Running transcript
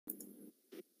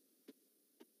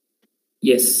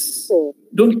Yes. Oh,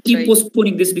 Don't keep right.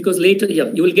 postponing this, because later,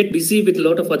 you will get busy with a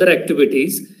lot of other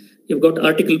activities. You've got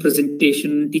article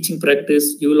presentation, teaching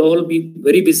practice. You will all be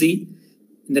very busy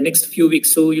in the next few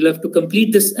weeks. So you'll have to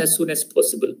complete this as soon as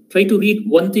possible. Try to read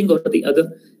one thing or the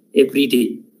other every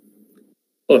day.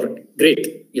 All right,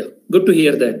 great. Yeah, good to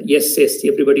hear that. Yes,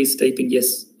 everybody is typing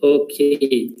yes.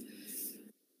 Okay.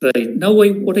 Right. Now,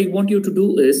 what I want you to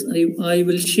do is I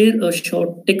will share a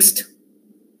short text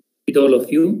with all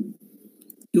of you.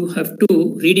 You have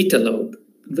to read it aloud,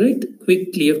 right?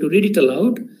 Quickly, you have to read it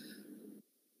aloud.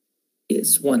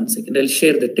 Yes, 1 second. I'll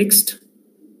share the text.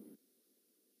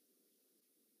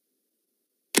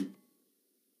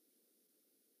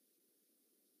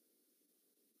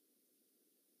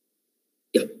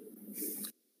 Yeah.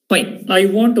 Fine. I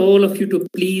want all of you to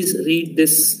please read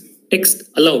this text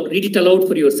aloud. Read it aloud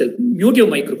for yourself. Mute your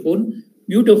microphone.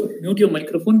 Mute your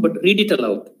microphone, but read it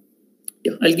aloud.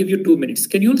 Yeah, I'll give you 2 minutes.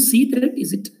 Can you all see that?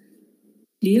 Is it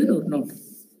clear or not?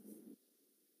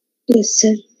 Yes,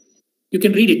 sir. You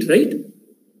can read it, right?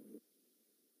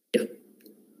 Yeah.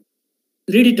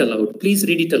 Read it aloud. Please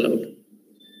read it aloud.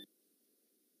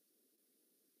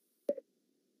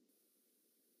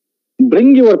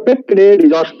 Bring your pet today,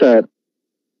 disaster.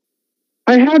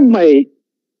 I had my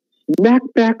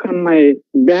backpack on my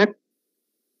back.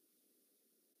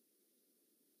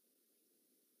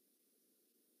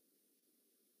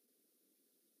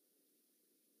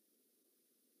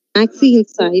 Taxi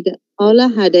inside, Ola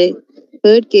had a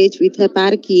bird cage with her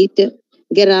parakeet,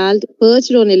 Gerald,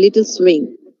 perched on a little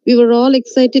swing. We were all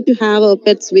excited to have our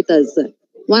pets with us.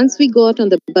 Once we got on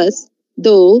the bus,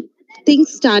 though,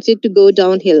 things started to go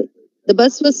downhill. The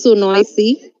bus was so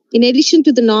noisy. In addition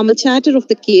to the normal chatter of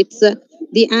the kids,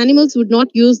 the animals would not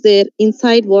use their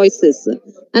inside voices,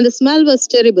 and the smell was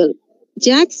terrible.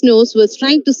 Jack's nose was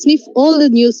trying to sniff all the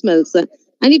new smells,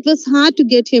 and it was hard to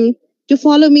get him to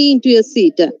follow me into a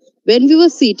seat. When we were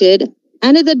seated,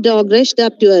 another dog rushed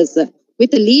up to us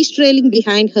with a leash trailing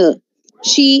behind her.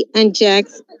 She and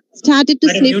Jax started to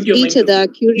Madam, sniff each other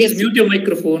Please curiously. mute your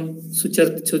microphone,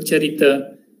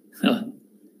 Sucharita.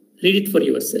 Read it for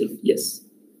yourself. Yes.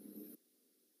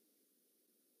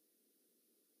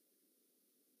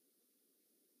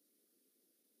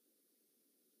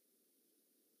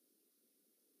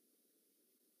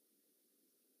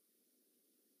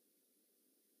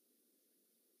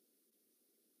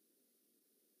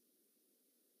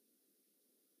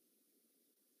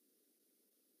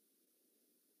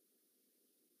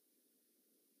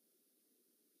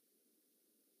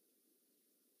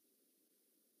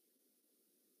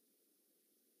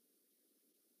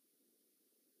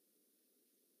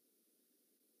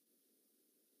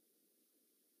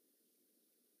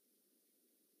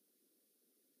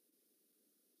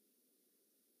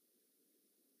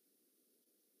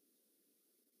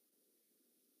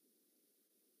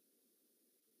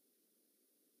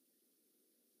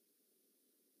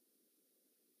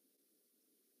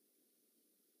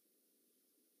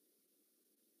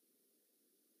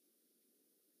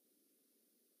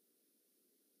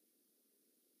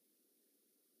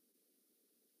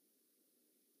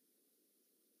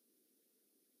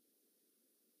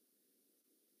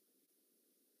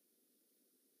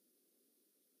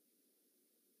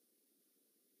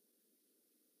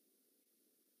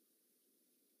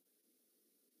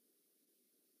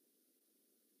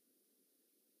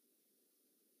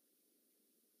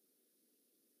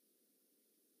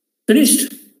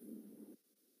 Finished?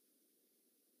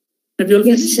 Have you all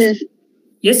finished? Yes, sir.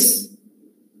 Yes?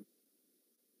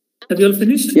 Have you all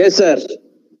finished? Yes, sir.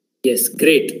 Yes,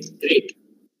 great. Yes.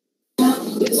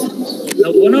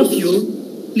 Now, one of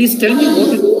you, please tell me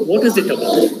what is it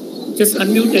about. Just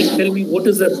unmute and tell me what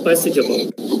is the passage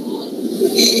about.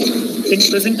 Can you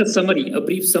present a summary, a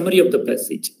brief summary of the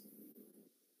passage?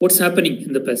 What's happening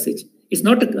in the passage? It's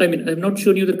not, I've not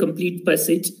shown you the complete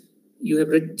passage. You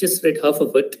have just read half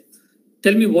of it.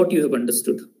 Tell me what you have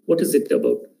understood. What is it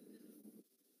about?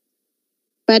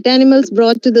 Pet animals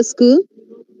brought to the school.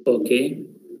 Okay.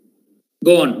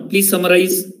 Go on. Please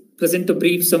summarize. Present a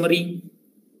brief summary.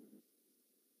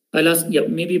 I'll ask,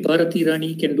 maybe Bharati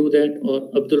Rani can do that, or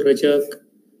Abdul Razak,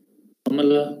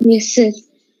 Amala. Yes, sir.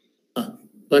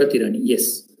 Bharati Rani,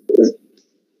 yes.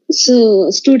 So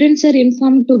students are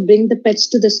informed to bring the pets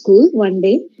to the school one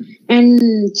day,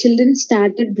 and children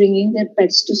started bringing their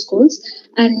pets to schools.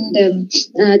 And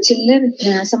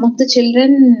some of the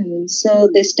children, so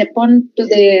they step on to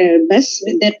their bus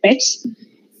with their pets,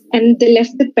 and they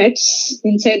left the pets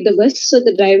inside the bus. So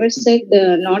the driver said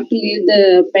not to leave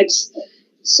the pets,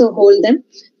 so hold them.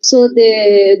 So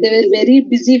they were very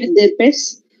busy with their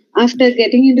pets. After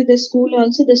getting into the school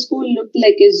also, the school looked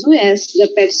like a zoo as the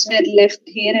pets were left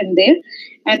here and there.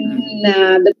 And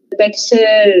the pets,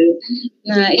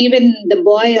 even the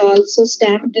boy also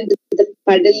stamped into the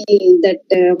puddle that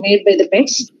made by the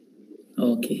pets.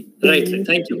 Okay, right.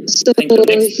 Thank you. So, Thank you.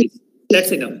 Next, please.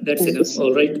 That's enough. That's enough.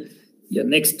 All right. Yeah.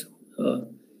 Next.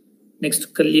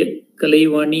 Next,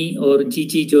 Kalaivani or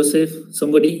Gigi Joseph.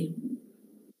 Somebody.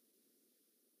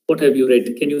 What have you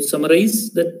read? Can you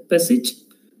summarize that passage?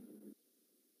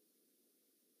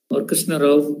 Or Krishna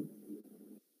Rao,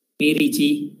 Mary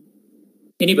G.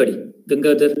 Anybody?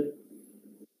 Gangadhar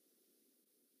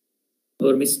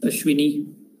or Miss Ashwini?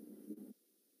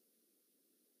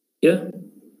 Yeah.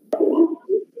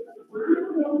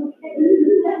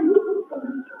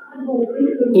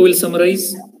 Who will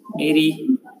summarize? Mary?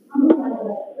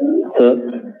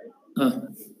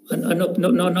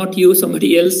 No, not you,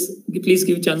 somebody else. Please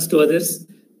give chance to others.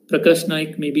 Prakash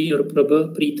Naik, maybe, or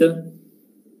Prabha, Preeta,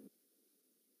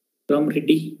 Ram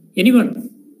Reddy. Anyone?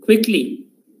 Quickly.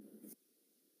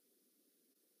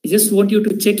 I just want you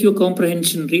to check your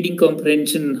comprehension, reading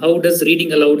comprehension. How does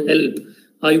reading aloud help?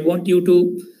 I want you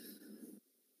to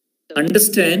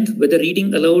understand whether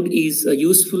reading aloud is a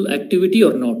useful activity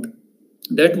or not.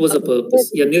 That was a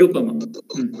purpose. Yeah, Nirupama.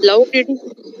 Loud reading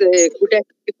is a good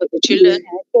activity for the children.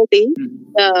 Actually,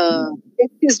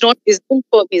 text is not visible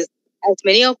for me. As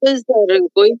many of us are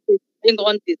going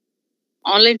on this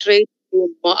online trade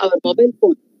in our mobile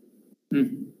phone.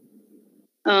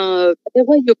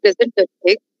 Whenever you present the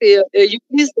text, you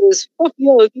please stop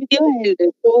your video and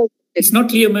show us. It's not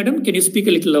clear, madam. Can you speak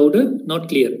a little louder? Not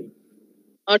clear.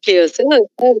 Not clear, sir.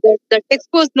 The text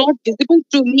was not visible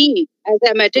to me as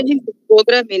I'm attending this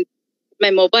program in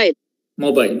my mobile.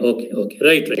 Mobile, okay.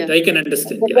 Right. Yeah. I can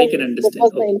understand. Yeah, I can understand.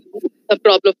 That was a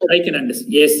problem. I can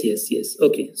understand. Yes.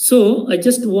 Okay. So I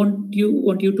just want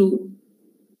you to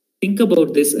think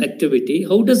about this activity.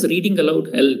 How does reading aloud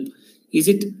help? Is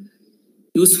it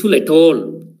useful at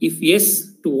all? If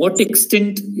yes, to what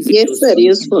extent is it useful? Sir,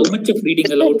 useful. How much of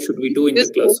reading aloud should we do in the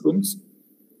classrooms?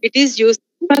 It is useful.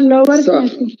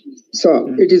 So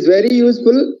it is very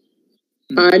useful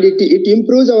and it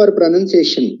improves our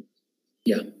pronunciation.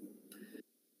 Yeah.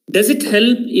 Does it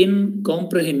help in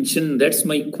comprehension? That's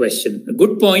my question. A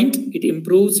good point. It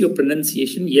improves your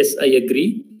pronunciation. Yes, I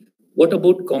agree. What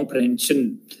about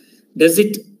comprehension? Does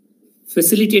it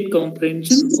facilitate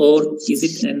comprehension or is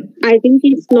it an... I think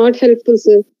it's not helpful,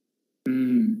 sir.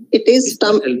 It is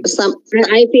some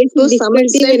I face to some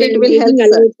extent it will help,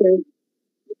 sir.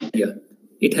 Yeah.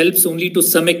 It helps only to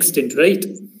some extent, right?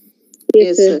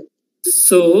 Yes, sir.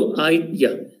 So when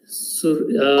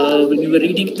you were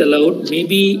reading it aloud,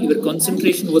 maybe your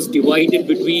concentration was divided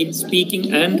between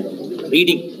speaking and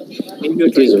reading. Maybe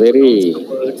it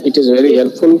is very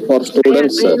helpful for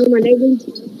students. I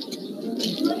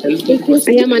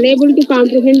am unable to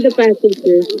comprehend the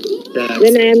passages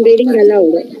when I am reading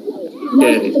aloud.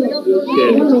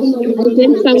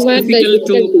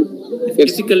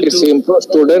 It's improve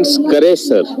students' courage,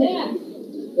 sir.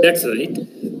 That's right.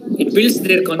 It builds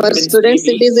their confidence. For students,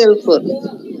 it is helpful.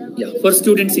 Yeah, for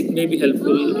students, it may be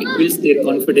helpful. It builds their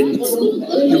confidence.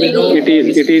 You will know. It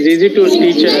is easy to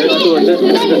teach to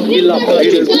understand the skill of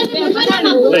reading.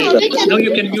 Right. Now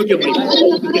you can mute your mic.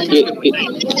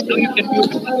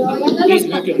 Please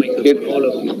mute your mic. All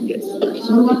of you. Yes.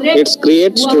 It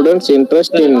creates students'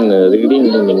 interest in reading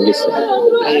in English.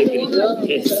 I agree.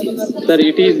 Yes. Sir,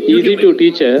 it is easy to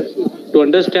teach to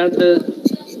understand the...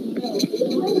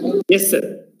 Yes,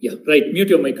 sir. Yeah, right. Mute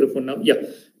your microphone now. Yeah,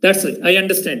 that's right. I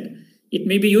understand. It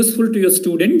may be useful to your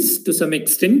students to some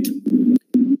extent,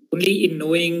 only in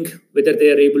knowing whether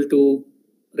they are able to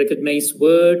recognize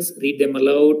words, read them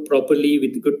aloud properly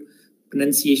with good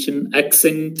pronunciation,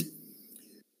 accent.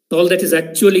 All that is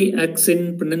actually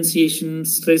accent, pronunciation,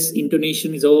 stress,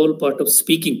 intonation is all part of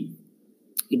speaking.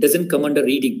 It doesn't come under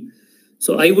reading.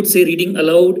 So I would say reading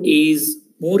aloud is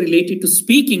more related to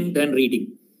speaking than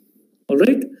reading. All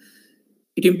right.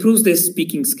 It improves their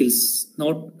speaking skills,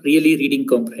 not really reading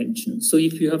comprehension. So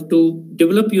if you have to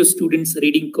develop your students'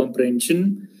 reading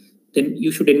comprehension, then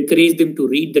you should encourage them to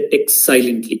read the text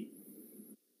silently.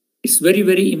 It's very,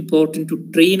 very important to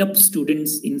train up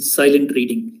students in silent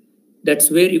reading.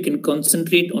 That's where you can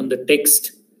concentrate on the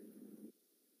text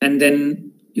and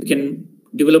then you can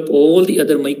develop all the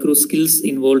other micro skills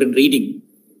involved in reading.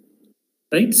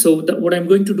 Right? So what I'm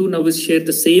going to do now is share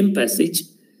the same passage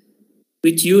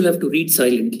which you'll have to read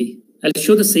silently. I'll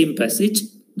show the same passage.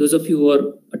 Those of you who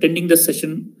are attending the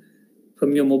session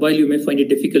from your mobile, you may find it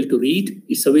difficult to read.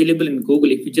 It's available in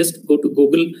Google. If you just go to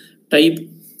Google, type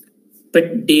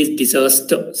Pet Day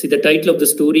Disaster. See, the title of the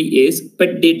story is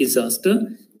Pet Day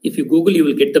Disaster. If you Google, you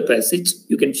will get the passage.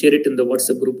 You can share it in the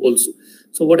WhatsApp group also.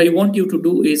 So what I want you to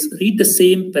do is read the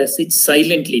same passage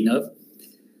silently now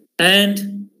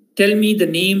and tell me the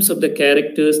names of the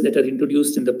characters that are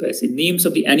introduced in the passage, names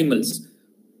of the animals.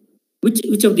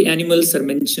 Which of the animals are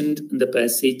mentioned in the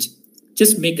passage?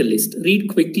 Just make a list. Read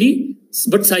quickly,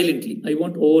 but silently. I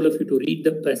want all of you to read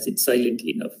the passage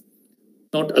silently enough.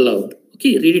 Not aloud.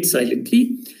 Okay, read it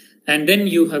silently. And then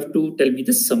you have to tell me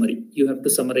the summary. You have to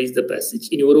summarize the passage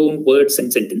in your own words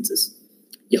and sentences.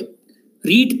 Yeah.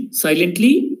 Read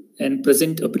silently and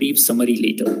present a brief summary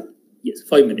later. Yes,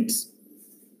 5 minutes.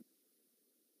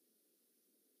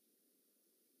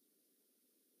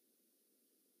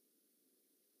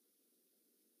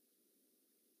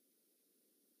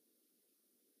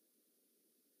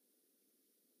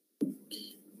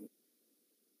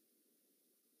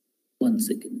 One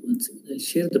second. I'll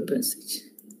share the passage.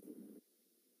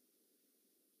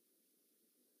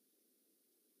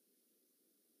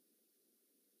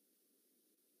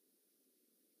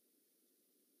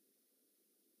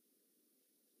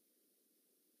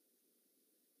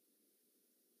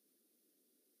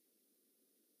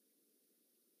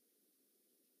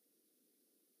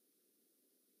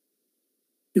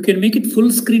 You can make it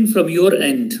full screen from your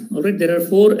end. All right, there are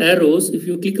 4 arrows. If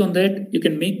you click on that, you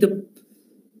can make the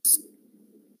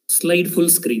slide full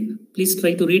screen. Please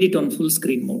try to read it on full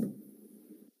screen mode.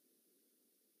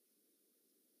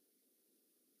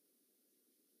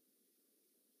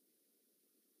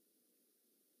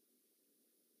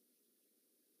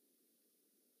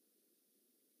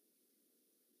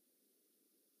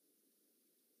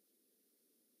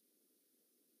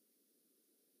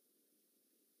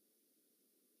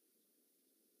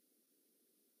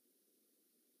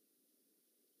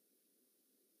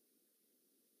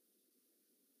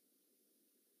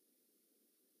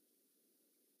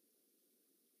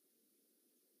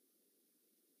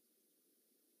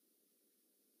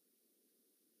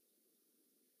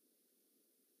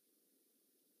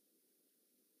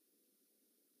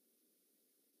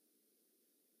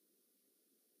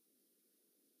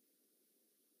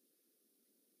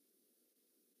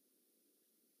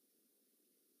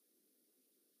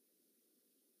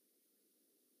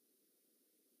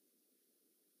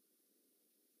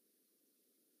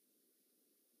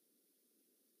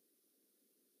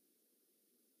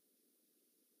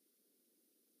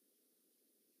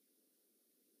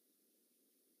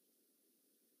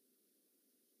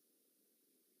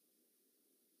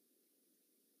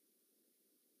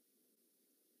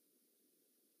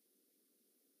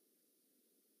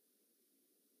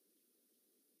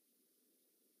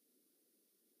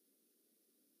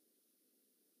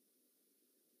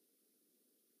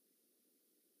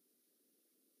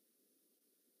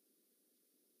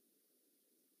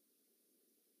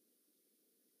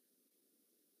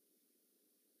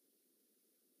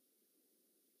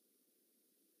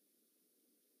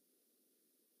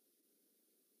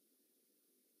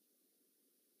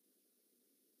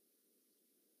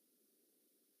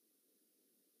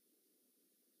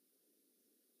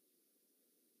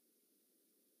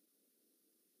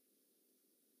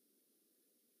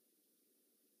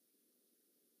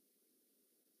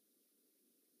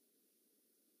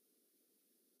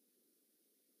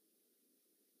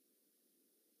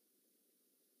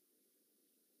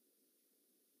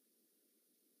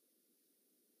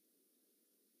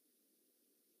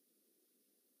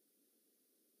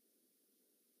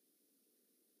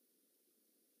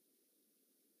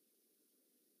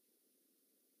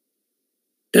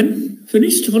 Done?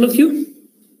 Finished, all of you?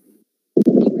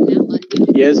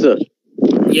 Yes, sir.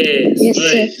 Yes. Yes,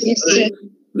 right, sir. Yes, right. sir.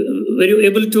 Were you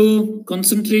able to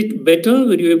concentrate better?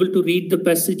 Were you able to read the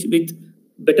passage with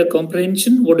better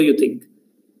comprehension? What do you think?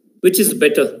 Which is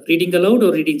better, reading aloud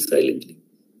or reading silently?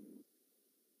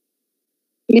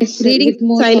 Yes, sir. Reading With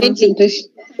more silently. concentration.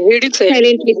 Reading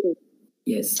silently.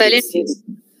 Yes. Silently. Yes.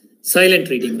 Silent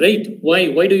reading, right?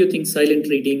 Why do you think silent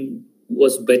reading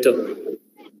was better?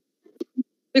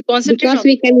 We concentrate Because on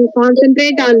we can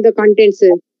concentrate on the contents, sir,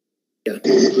 Yeah.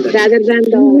 rather than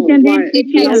the It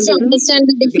helps to understand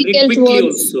the You can read difficult quickly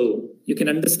words. also. You can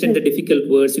understand the difficult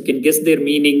words. You can guess their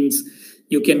meanings.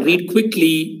 You can read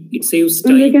quickly. It saves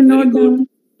time. and we can Very note good. down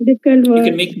difficult You words.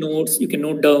 can make notes. You can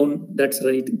note down. That's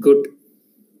right. Good.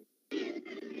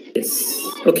 Yes.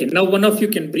 Okay. Now one of you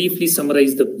can briefly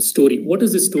summarize the story. What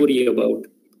is the story about?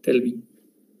 Tell me.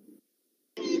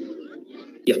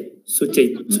 Yeah.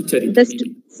 Sucharita.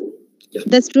 maybe.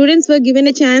 The students were given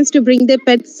a chance to bring their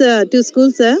pets to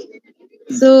school, sir.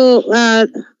 So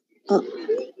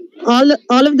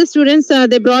all of the students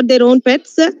they brought their own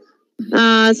pets.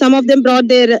 Some of them brought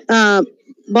their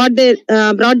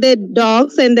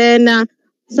dogs, and then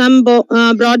some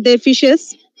brought their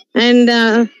fishes, and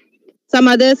some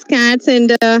others cats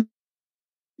and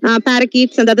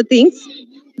parakeets and other things.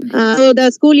 So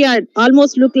the schoolyard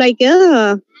almost looked like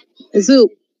a zoo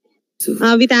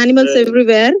with animals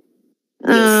everywhere.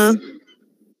 Yes.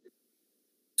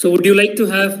 So would you like to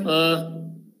have a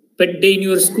pet day in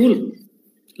your school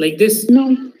like this?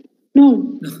 No.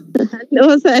 No,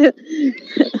 sir.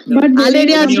 But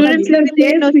Already our students have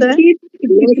said no, sir.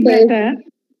 It's better.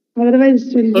 Otherwise,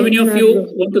 it will How many be of not you good.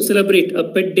 want to celebrate a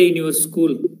pet day in your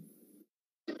school?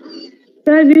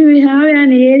 Sir, we have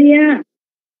an area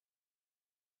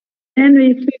and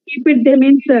if we keep it, they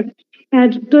means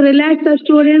to relax the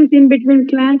students in between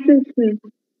classes.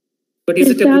 But is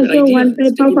It's it a good also idea? one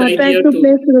Is it type a of good idea attractive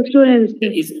place to the students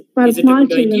for is it a small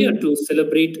good idea children. to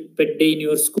celebrate pet day in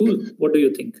your school? What do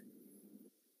you think?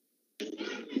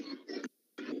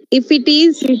 If it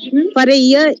is for a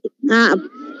year,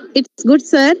 it's good,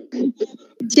 sir.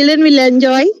 Children will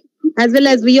enjoy as well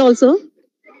as we also.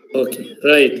 Okay,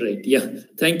 right. Yeah,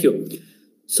 thank you.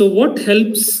 So what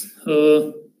helps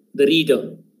the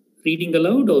reader? Reading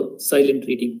aloud or silent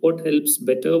reading? What helps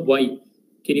better? Why?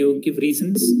 Can you give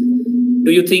reasons?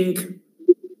 Do you think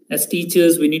as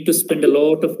teachers we need to spend a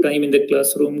lot of time in the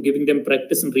classroom giving them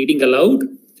practice in reading aloud?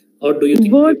 Or do you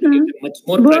think we have to give them much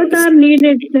more practice? Both are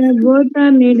needed, sir. Both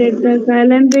are needed, sir.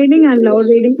 Silent reading and loud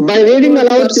reading. By reading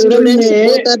aloud, children may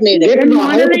both are needed. get When the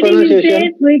higher model reading is pronunciation.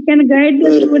 there, we can guide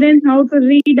the students how to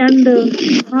read and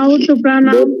how to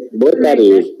pronounce. Both are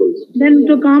useful. Then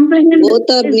to comprehend. Both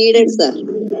are needed, sir.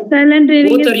 Silent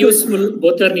reading Both are is useful,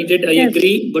 both are needed, I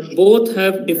agree, but both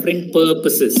have different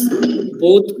purposes.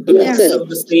 Both do not serve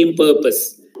the same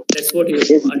purpose. That's what you have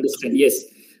to understand, yes.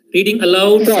 Reading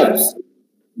aloud serves.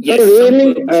 Yes,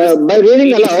 By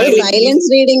reading aloud, Silence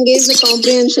reading is the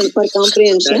comprehension for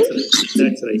comprehension.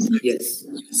 That's right, yes.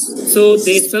 So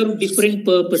they serve different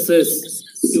purposes.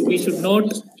 We should not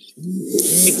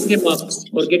mix them up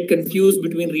or get confused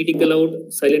between reading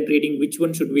aloud, silent reading. Which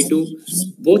one should we do?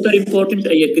 Both are important,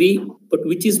 I agree, but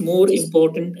which is more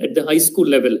important at the high school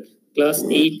level? Class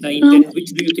 8, 9, 10,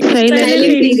 which do you think? Silent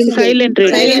reading. Silent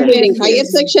reading. Silent reading. Higher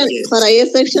section. Yes. For higher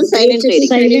section, silent reading.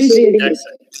 silent reading. That's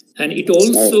right. And it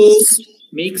also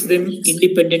makes them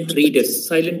independent readers.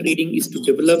 Silent reading is to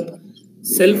develop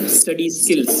self-study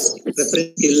skills,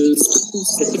 reference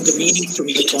skills, getting the meanings from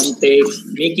the context,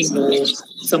 making notes,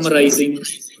 summarizing.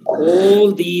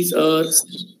 All these are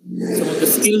some of the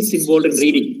skills involved in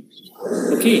reading.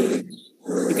 Okay.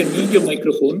 You can mute your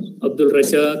microphone, Abdul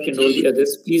Razak and all the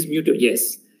others. Please mute it.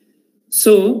 Yes.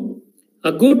 So,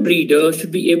 a good reader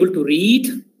should be able to read,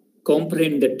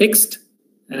 comprehend the text,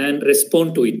 and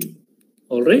respond to it.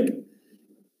 All right.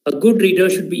 A good reader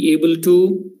should be able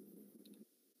to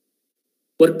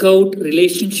work out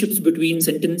relationships between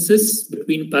sentences,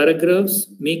 between paragraphs,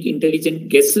 make intelligent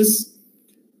guesses,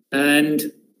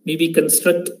 and maybe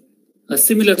construct a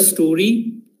similar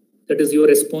story. That is your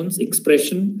response,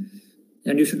 expression.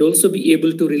 And you should also be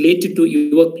able to relate it to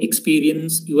your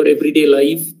experience, your everyday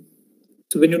life.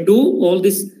 So when you do all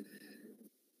this,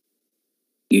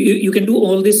 you can do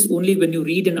all this only when you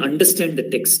read and understand the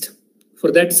text.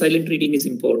 For that, silent reading is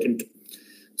important.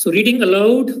 So reading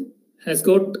aloud has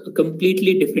got a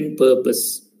completely different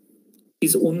purpose.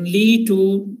 It's only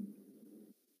to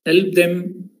help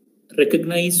them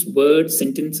recognize words,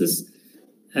 sentences,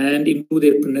 and improve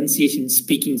their pronunciation,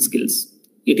 speaking skills.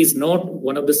 It is not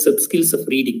one of the sub-skills of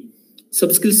reading.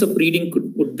 Sub-skills of reading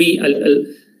would be, I'll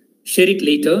share it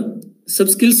later.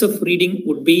 Sub-skills of reading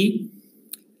would be,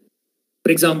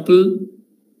 for example,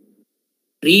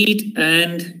 read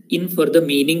and infer the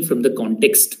meaning from the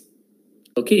context.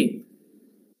 Okay.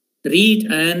 Read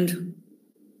and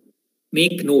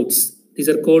make notes. These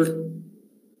are called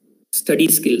study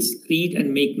skills. Read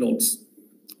and make notes.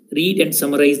 Read and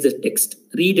summarize the text.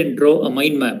 Read and draw a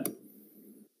mind map.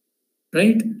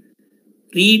 Right?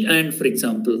 Read and, for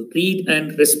example, read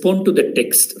and respond to the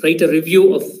text. Write a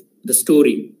review of the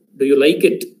story. Do you like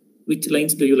it? Which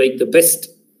lines do you like the best?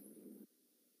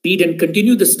 Read and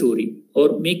continue the story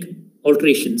or make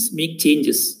alterations, make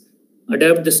changes,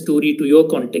 adapt the story to your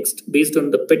context based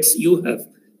on the pets you have.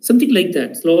 Something like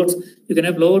that. You can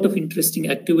have a lot of interesting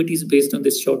activities based on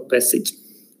this short passage.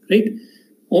 Right?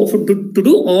 To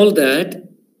do all that,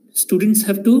 students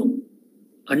have to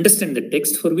understand the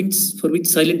text for which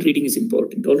silent reading is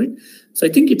important. All right. So I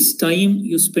think it's time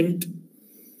you spent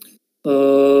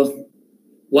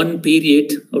one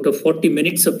period out of 40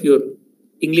 minutes of your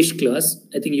English class.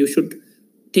 I think you should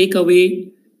take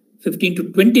away 15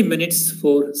 to 20 minutes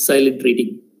for silent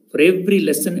reading. For every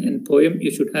lesson and poem,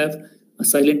 you should have a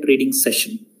silent reading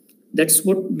session. That's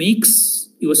what makes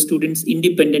your students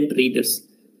independent readers.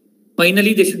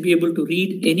 Finally, they should be able to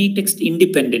read any text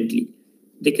independently.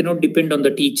 They cannot depend on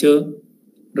the teacher,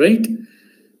 right?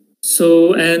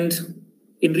 So, and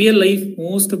in real life,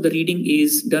 most of the reading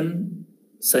is done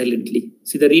silently.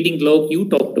 See, the reading log you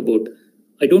talked about,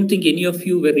 I don't think any of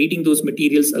you were reading those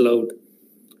materials aloud.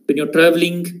 When you're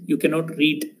traveling, you cannot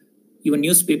read even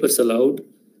newspapers aloud.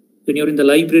 When you're in the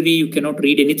library, you cannot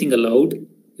read anything aloud.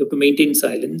 You have to maintain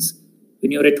silence.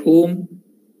 When you're at home,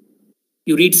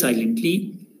 you read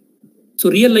silently. So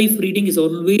real life reading is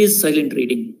always silent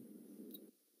reading.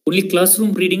 Only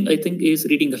classroom reading, I think, is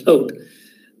reading aloud.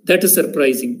 That is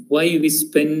surprising. Why we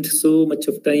spend so much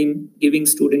of time giving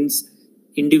students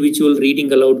individual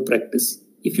reading aloud practice.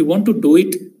 If you want to do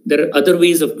it, there are other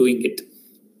ways of doing it.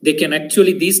 They can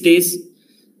actually, these days,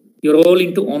 you're all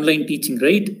into online teaching,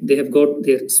 right? They have got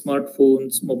their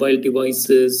smartphones, mobile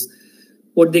devices.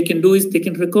 What they can do is they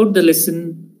can record the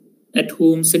lesson at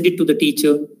home, send it to the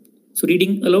teacher. So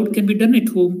reading aloud can be done at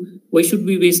home. Why should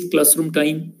we waste classroom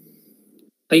time?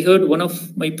 I heard one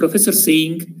of my professors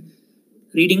saying,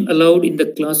 reading aloud in the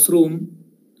classroom,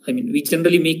 I mean, we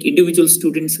generally make individual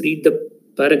students read the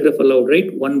paragraph aloud,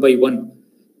 right? One by one.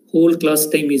 Whole class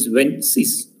time is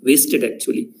wasted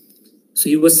actually. So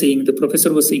he was saying, the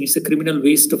professor was saying, it's a criminal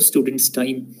waste of students'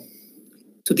 time.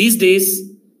 So these days,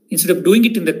 instead of doing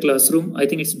it in the classroom, I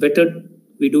think it's better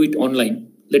we do it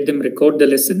online. Let them record the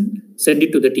lesson, send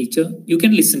it to the teacher. You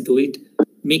can listen to it,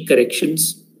 make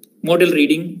corrections. Model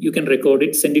reading, you can record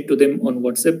it, send it to them on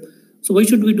WhatsApp. So why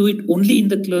should we do it only in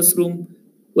the classroom?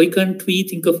 Why can't we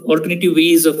think of alternative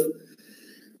ways of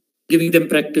giving them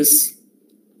practice?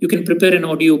 You can prepare an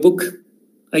audio book.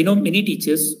 I know many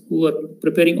teachers who are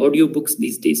preparing audio books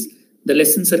these days. The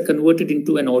lessons are converted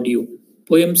into an audio.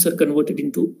 Poems are converted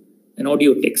into an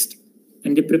audio text.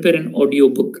 And they prepare an audio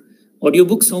book. Audio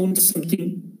book sounds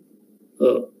something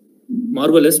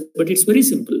marvelous, but it's very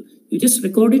simple. You just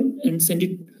record it and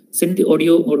send the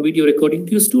audio or video recording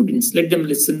to your students. Let them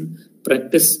listen,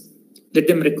 practice. Let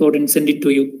them record and send it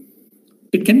to you.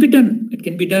 It can be done. It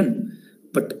can be done.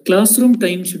 But classroom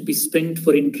time should be spent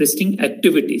for interesting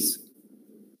activities.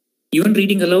 Even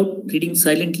reading aloud, reading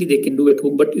silently, they can do at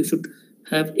home, but you should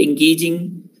have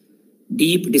engaging,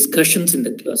 deep discussions in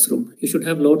the classroom. You should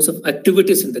have lots of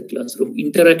activities in the classroom,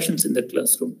 interactions in the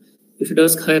classroom. You should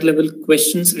ask higher level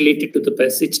questions related to the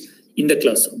passage in the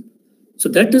classroom. So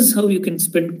that is how you can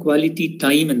spend quality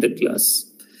time in the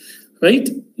class, right?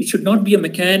 It should not be a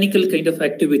mechanical kind of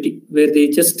activity where they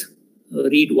just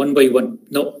read one by one.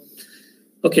 No.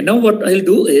 Okay, now what I'll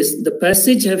do is the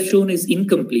passage I've shown is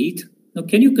incomplete. Now,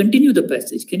 can you continue the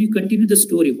passage? Can you continue the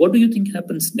story? What do you think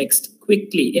happens next?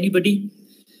 Quickly, anybody?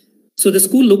 So the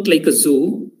school looked like a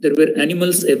zoo. There were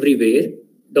animals everywhere,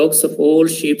 dogs of all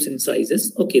shapes and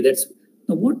sizes. Okay, that's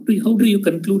now. How do you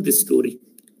conclude this story?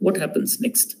 What happens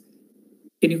next?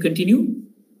 Can you continue?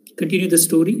 Continue the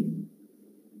story.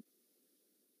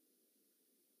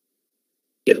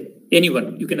 Yeah,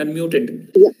 anyone? You can unmute and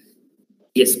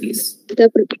yes, please.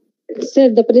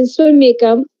 The principal may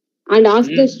come and ask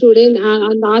the student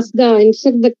and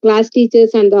instruct the class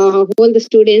teachers and all the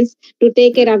students to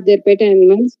take care of their pet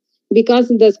animals, because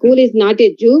the school is not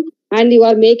a zoo and you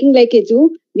are making like a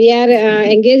zoo. We are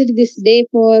engaged this day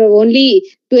for only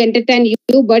to entertain you,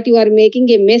 but you are making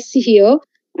a mess here.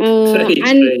 Please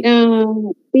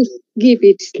give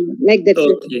it like that.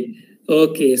 Okay.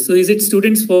 Okay. So is it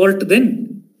students' fault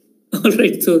then? All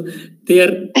right. So they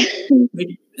are.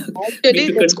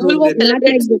 Actually, the school was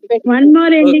one more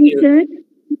ending, sir.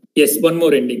 Yes, one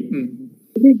more ending.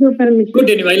 Good.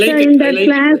 Anyway, I like it. I like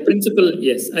class, the principle.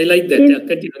 Yes, I like that.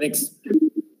 Continue. Next.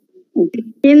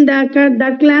 In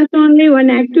the class, only one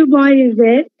active boy is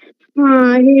there.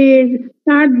 He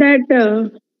thought that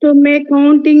to make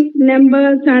counting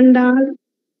numbers and all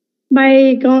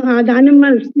by the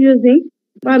animals using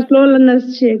for slow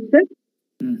learners shapes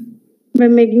by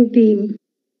making team.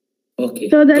 Okay.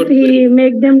 So that he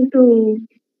make them to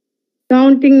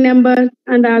counting numbers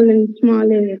and all in small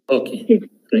areas. Okay.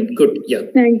 Right. Good. Yeah.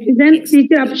 Thank you. Then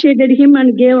teacher appreciated him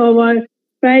and gave our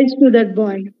prize to that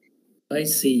boy. I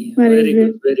see. Very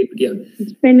good. Very good. Yeah.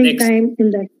 Spending time in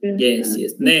that. Yes.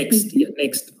 Yes. Next. Yeah.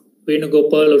 Next.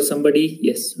 Venugopal or somebody.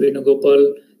 Yes.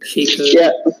 Venugopal. Shekhar.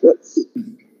 Yeah.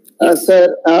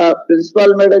 Sir,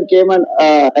 principal madam came and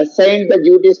assigned the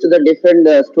duties to the different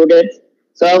students.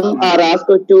 Some are asked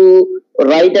to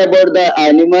write about the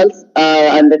animals,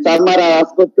 and some are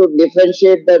asked to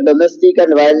differentiate the domestic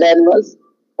and wild animals,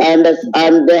 and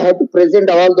they have to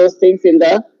present all those things in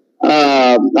the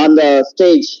on the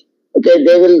stage. Okay,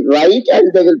 they will write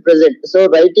and they will present. So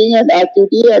writing and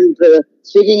activity and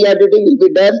speaking activity will be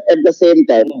done at the same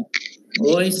time.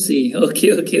 Oh, I see.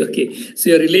 Okay. So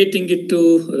you're relating it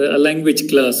to a language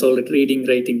class, all right, reading,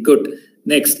 writing. Good.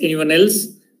 Next, anyone else?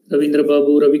 Ravindra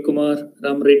Babu, Ravi Kumar,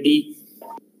 Ram Reddy.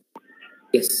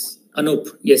 Yes. Anup,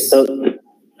 yes. So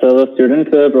the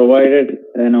students were provided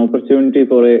an opportunity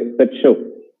for a pet show,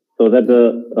 so that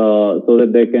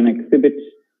they can exhibit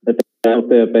the type of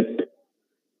their pets.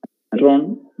 Later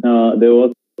on, there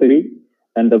was a jury,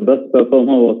 and the best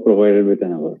performer was provided with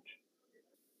an award.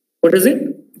 What is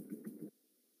it?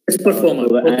 Best performer.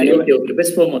 So okay.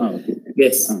 Best performer. Okay.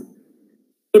 Yes.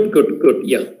 Good.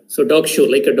 Yeah. So dog show,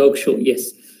 like a dog show.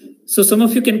 Yes. So some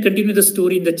of you can continue the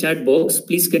story in the chat box.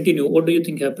 Please continue. What do you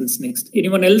think happens next?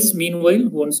 Anyone else, meanwhile, who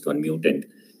wants to unmute and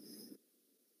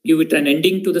give it an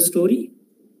ending to the story?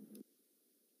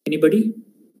 Anybody?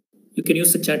 You can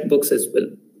use the chat box as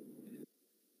well.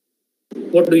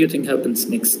 What do you think happens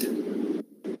next?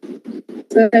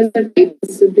 So as a tip,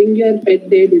 bring your pet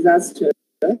day disaster.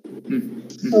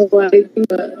 So I think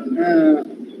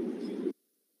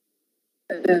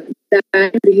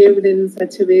that behaved in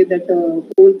such a way that the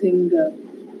whole thing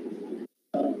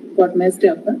got messed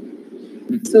up.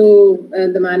 So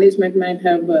the management might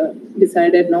have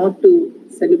decided not to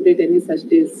celebrate any such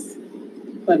days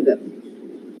further.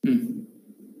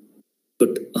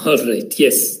 Good. All right.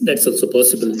 Yes, that's also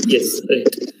possible. Yes,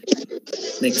 right.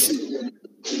 Next.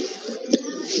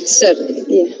 Sir,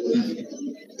 yeah.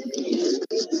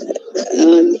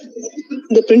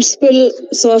 The principal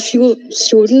saw a few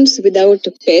students without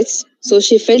pets, so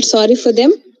she felt sorry for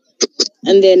them,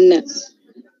 and then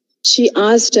she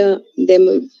asked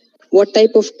them what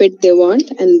type of pet they want,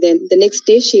 and then the next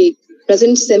day she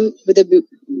presents them with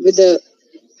the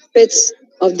pets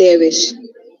of their wish.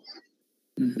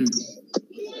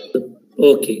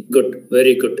 Okay, good,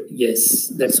 very good. Yes,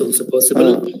 that's also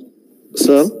possible.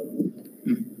 Sir.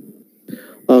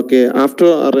 Okay,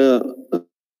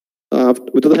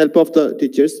 with the help of the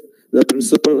teachers, the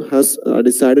principal has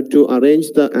decided to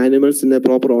arrange the animals in a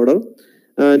proper order,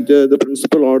 and the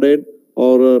principal ordered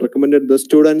or recommended the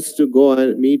students to go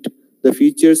and meet the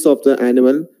features of the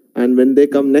animal, and when they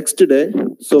come next day,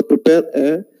 so prepare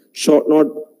a short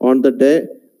note on the day.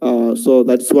 So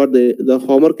that's what the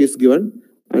homework is given,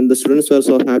 and the students were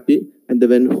so happy and they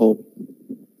went home.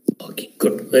 Okay,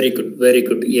 good, very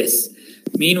good. Yes.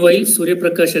 Meanwhile, Surya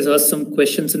Prakash has asked some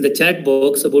questions in the chat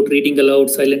box about reading aloud,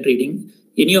 silent reading.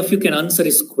 Any of you can answer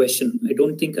his question. I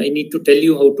don't think I need to tell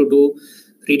you how to do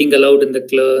reading aloud in the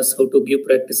class, how to give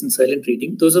practice in silent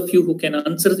reading. Those of you who can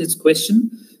answer his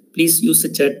question, please use the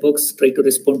chat box, try to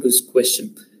respond to his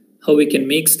question. How we can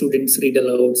make students read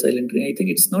aloud, silent reading. I think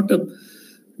it's not a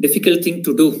difficult thing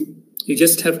to do. You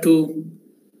just have to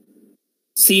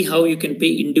see how you can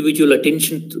pay individual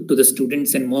attention to the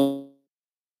students and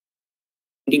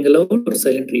reading aloud or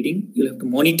silent reading. You'll have to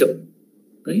monitor,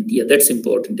 right? Yeah, that's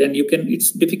important. And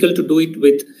it's difficult to do it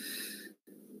with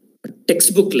a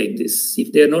textbook like this.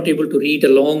 If they're not able to read a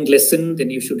long lesson, then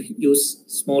you should use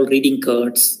small reading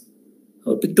cards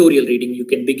or pictorial reading. You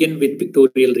can begin with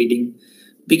pictorial reading,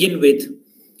 begin with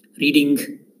reading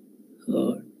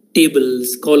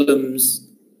tables, columns,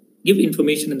 give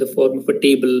information in the form of a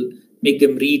table, make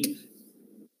them read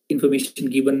information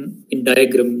given in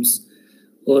diagrams,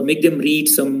 or make them read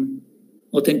some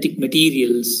authentic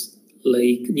materials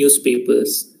like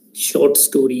newspapers, short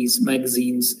stories,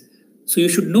 magazines. So you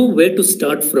should know where to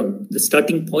start from. The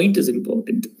starting point is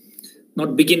important.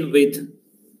 Not begin with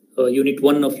unit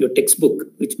 1 of your textbook,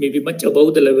 which may be much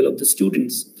above the level of the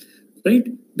students, right?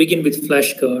 Begin with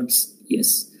flashcards.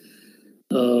 Yes,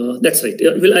 that's right.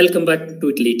 I'll come back to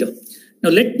it later.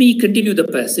 Now let me continue the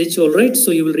passage. All right.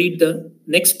 So you will read the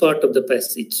next part of the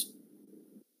passage.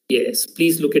 Yes,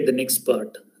 please look at the next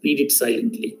part. Read it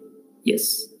silently.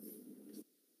 Yes.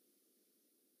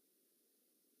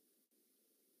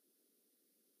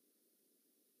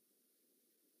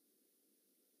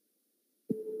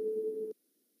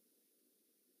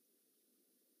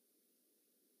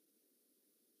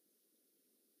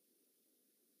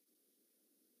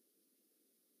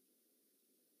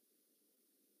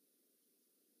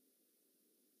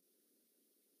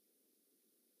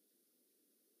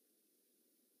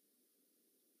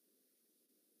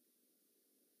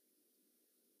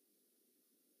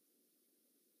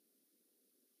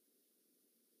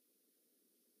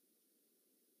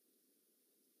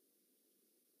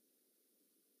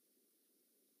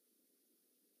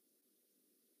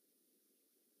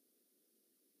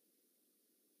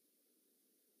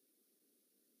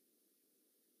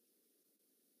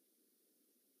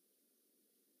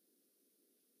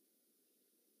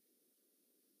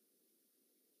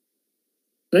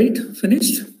 Right,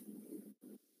 finished?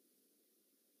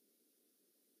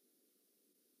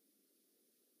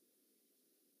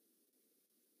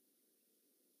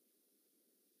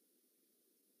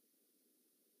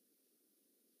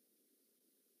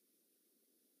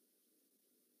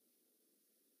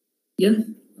 Yeah,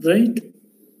 right.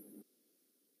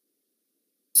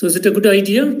 So is it a good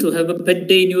idea to have a pet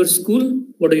day in your school?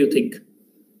 What do you think?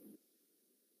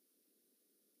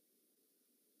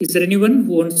 Is there anyone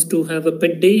who wants to have a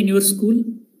pet day in your school?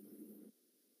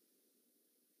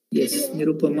 Yes,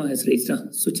 Nirupama has raised.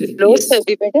 Sucharita, No, yes. sir.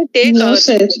 We better take No, our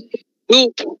sir.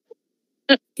 group.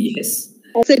 Yes.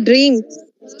 It's a dream.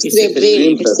 It's a dream.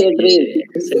 dream. It's a dream.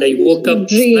 Yes. And I woke up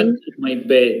Dream. stuck in my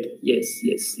bed. Yes,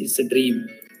 yes, it's a dream.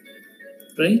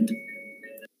 Right?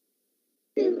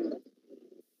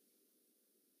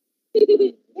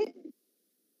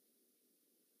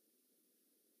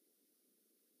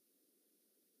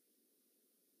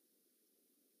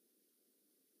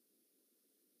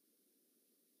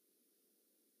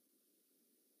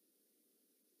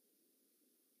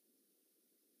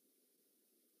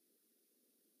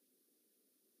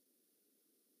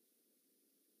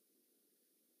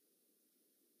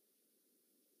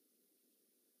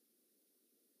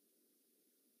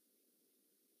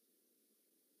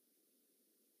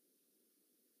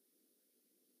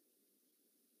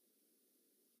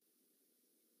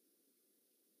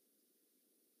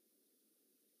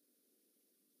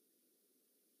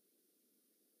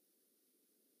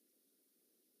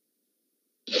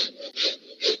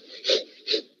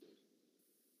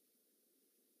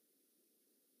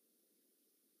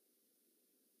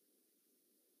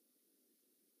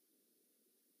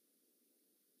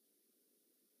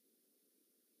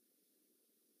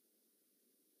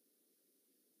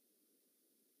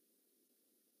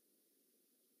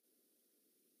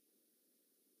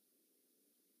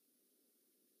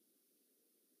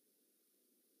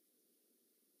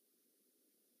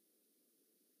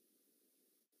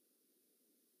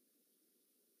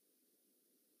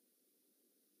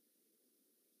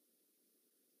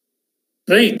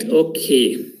 Right,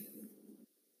 okay.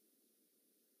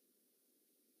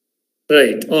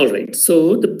 Right, all right.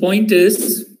 So the point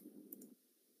is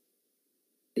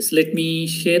let me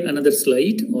share another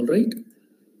slide, all right?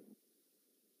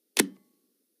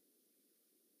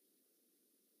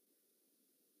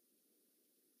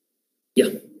 Yeah.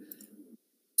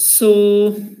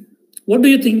 So what do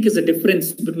you think is the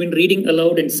difference between reading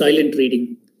aloud and silent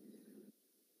reading?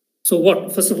 So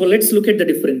what? First of all, let's look at the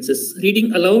differences.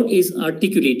 Reading aloud is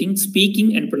articulating,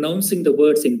 speaking, and pronouncing the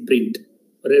words in print.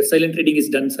 Whereas silent reading is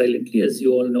done silently, as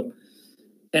you all know.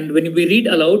 And when we read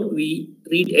aloud, we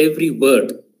read every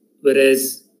word.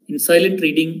 Whereas in silent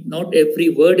reading, not every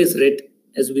word is read,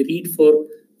 as we read for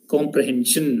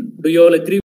comprehension. Do you all agree?